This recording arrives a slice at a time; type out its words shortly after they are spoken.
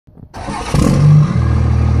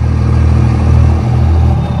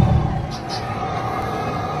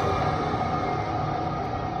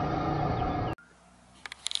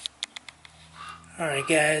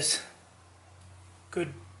Guys,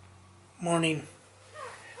 good morning,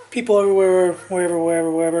 people everywhere,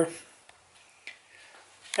 wherever.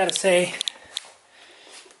 Gotta say,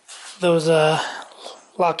 those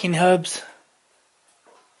locking hubs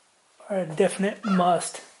are a definite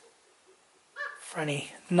must for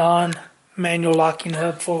any non-manual locking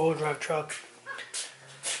hub 4-wheel drive truck.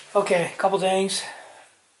 Okay, couple things.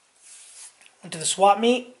 Went to the swap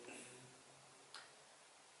meet.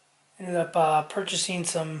 Ended up purchasing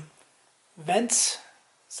some vents,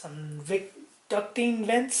 some ducting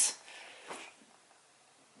vents.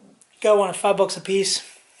 Got one at $5 a piece.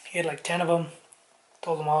 He had like 10 of them.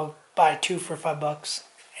 Told him I'll buy 2 for $5,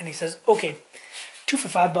 and he says, "Okay, 2 for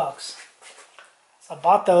 $5." So I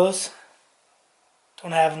bought those.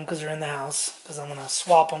 Don't have them because they're in the house. Because I'm gonna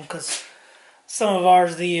swap them because some of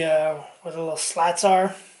ours, where the little slats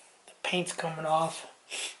are, the paint's coming off,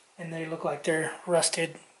 and they look like they're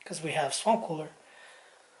rusted because we have swamp cooler.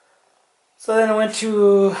 So then I went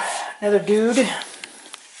to another dude,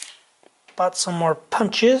 bought some more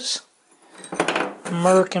punches,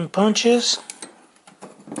 American punches,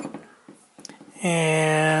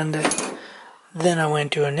 and then I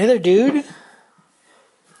went to another dude,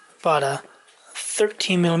 bought a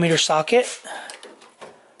 13mm socket,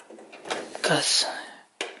 because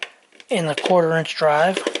in the 1/4-inch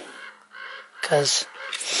drive, because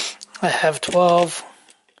I have 12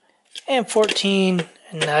 and 14,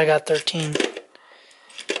 and now I got 13.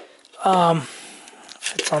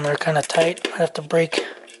 Fits on there kind of tight. I have to break.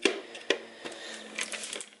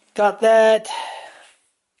 Got that.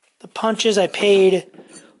 The punches I paid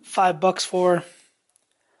 $5 for.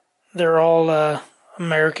 They're all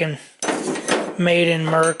American, made in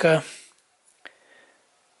America,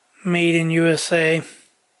 made in USA.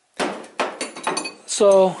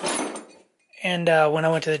 So, and when I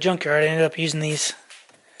went to the junkyard, I ended up using these.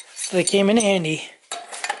 So they came in handy.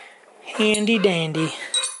 Handy dandy.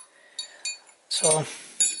 So,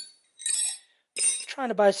 trying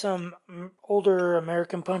to buy some older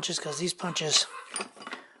American punches, because these punches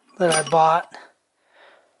that I bought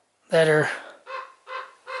that are,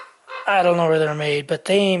 I don't know where they're made, but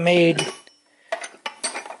they ain't made,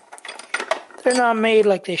 they're not made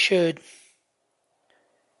like they should.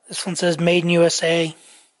 This one says made in USA.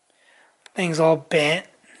 Thing's all bent.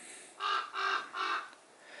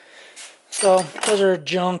 So, those are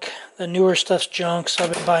junk. The newer stuff's junk, so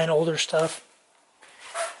I've been buying older stuff.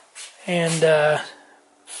 And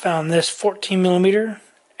found this 14mm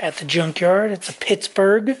at the junkyard. It's a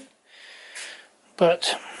Pittsburgh,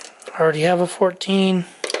 but I already have a 14.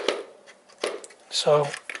 So,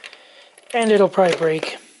 and it'll probably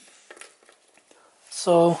break.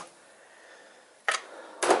 So,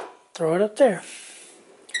 throw it up there.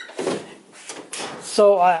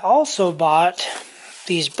 So I also bought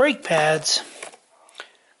these brake pads,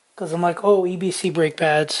 because I'm like, oh, EBC brake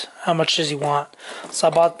pads, how much does he want? So I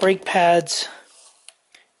bought brake pads,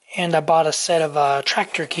 and I bought a set of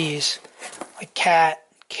tractor keys, like Cat,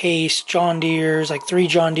 Case, John Deere's, like 3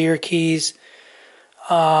 John Deere keys,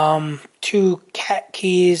 2 Cat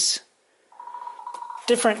keys,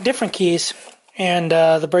 different keys, and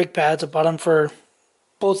the brake pads. I bought them for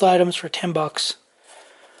both items for $10.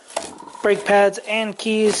 Brake pads and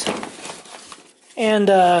keys, and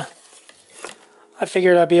I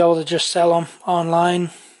figured I'd be able to just sell them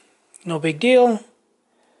online, no big deal.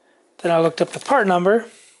 Then I looked up the part number.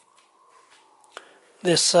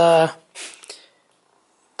 This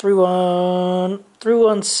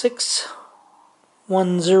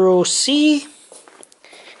 31610C,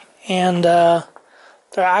 and they're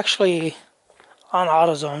actually on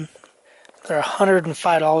AutoZone. They're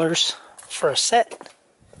 $105 for a set.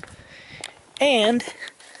 And,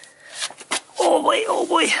 oh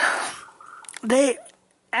boy, they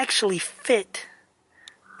actually fit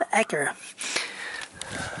the Acura.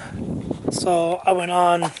 So I went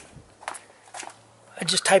on, I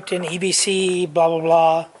just typed in EBC, blah, blah,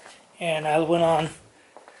 blah, and I went on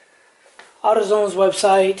AutoZone's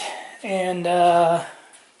website and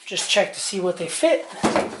just checked to see what they fit.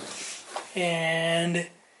 And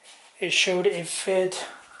it showed it fit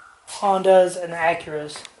Hondas and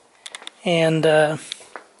Acuras. And I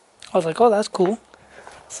was like, oh, that's cool.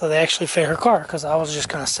 So they actually fit her car, because I was just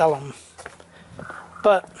going to sell them.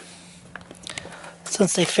 But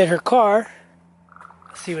since they fit her car,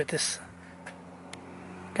 gotta see what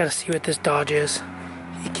this Dodge is.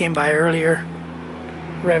 He came by earlier,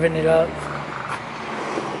 revving it up.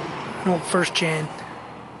 No, first gen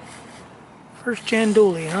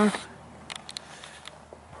dually, huh?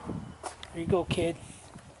 There you go, kid.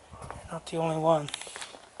 You're not the only one.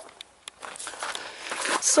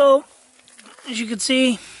 So, as you can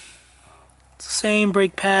see, Same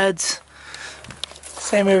brake pads,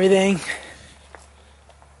 same everything.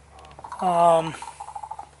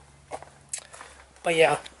 But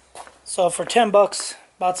yeah, so for 10 bucks,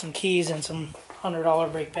 bought some keys and some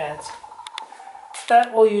 $100 brake pads.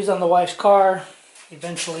 That we'll use on the wife's car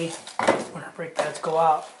eventually when her brake pads go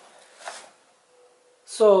out.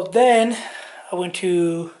 So then I went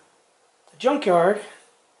to the junkyard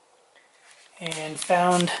and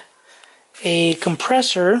found a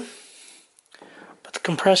compressor, but the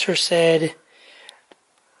compressor said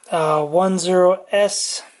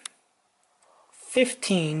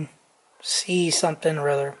 10S15C something or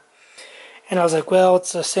other. And I was like, well,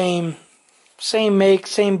 it's the same make,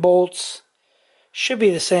 same bolts, should be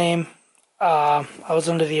the same. I was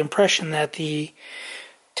under the impression that the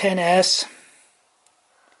 10S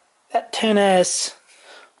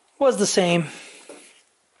was the same.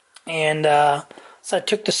 And so I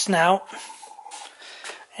took the snout,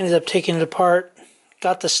 ended up taking it apart,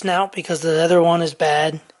 got the snout because the other one is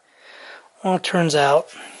bad. Well, it turns out,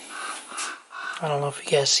 I don't know if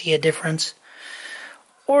you guys see a difference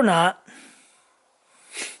or not.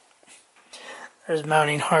 There's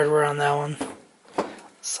mounting hardware on that one.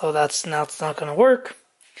 So that snout's not going to work.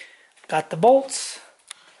 Got the bolts.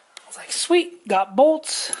 I was like, sweet, got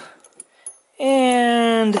bolts.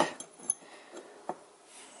 And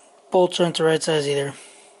bolts aren't the right size either.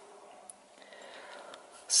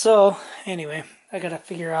 So, anyway, I got to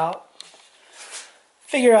figure out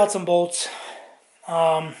some bolts.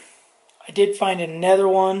 I did find another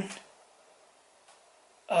one,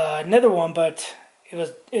 but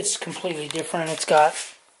it's completely different. It's got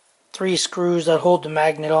 3 screws that hold the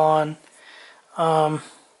magnet on.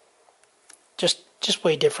 Just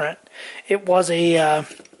way different. It was a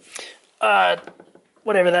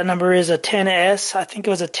whatever that number is, a 10S. I think it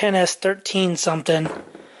was a 10S 13 something.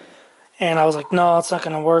 And I was like, no, it's not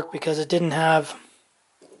going to work because it didn't have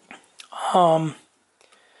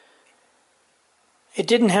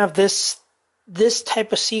this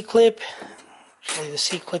type of C-clip. Actually, the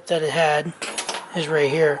C-clip that it had is right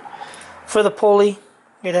here. For the pulley,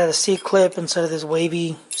 it had a C-clip instead of this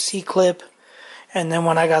wavy C-clip. And then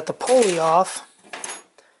when I got the pulley off,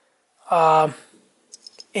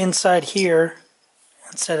 inside here,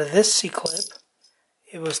 instead of this C-clip,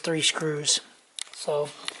 it was 3 screws. So,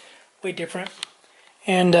 way different.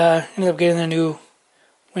 And ended up getting a new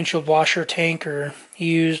windshield washer tank, or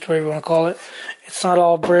used, whatever you want to call it. It's not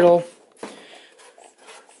all brittle,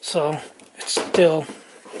 so it's still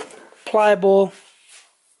pliable.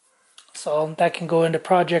 So that can go into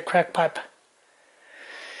Project Crack Pipe.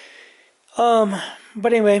 But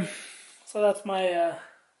anyway, so that's my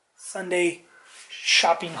Sunday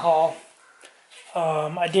shopping haul.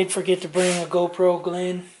 I did forget to bring a GoPro,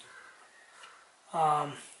 Glenn.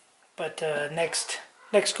 But next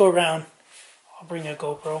go around, I'll bring a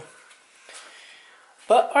GoPro.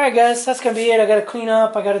 But alright guys, that's gonna be it. I gotta clean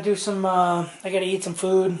up, I gotta do some I gotta eat some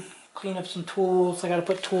food, clean up some tools. I gotta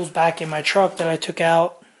put tools back in my truck that I took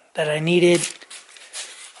out that I needed.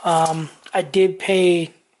 I did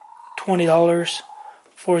pay $20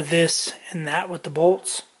 for this and that with the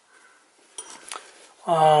bolts.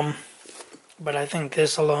 But I think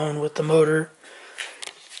this alone with the motor,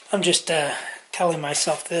 I'm just telling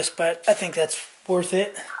myself this, but I think that's worth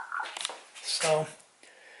it. So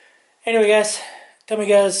anyway guys, tell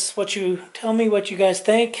me what you guys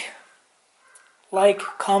think. Like,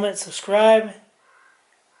 comment, subscribe,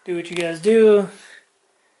 do what you guys do.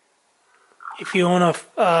 If you own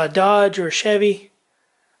a Dodge or a Chevy,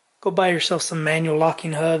 go buy yourself some manual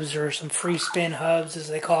locking hubs or some free spin hubs as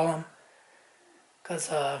they call them,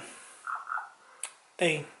 because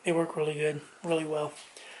they work really good, really well.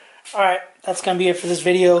 Alright, that's going to be it for this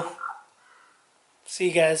video. See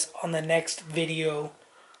you guys on the next video.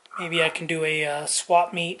 Maybe I can do a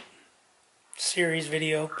swap meet series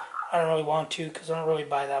video. I don't really want to because I don't really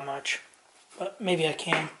buy that much. But maybe I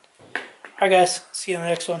can. Alright guys, see you on the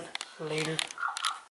next one. Later.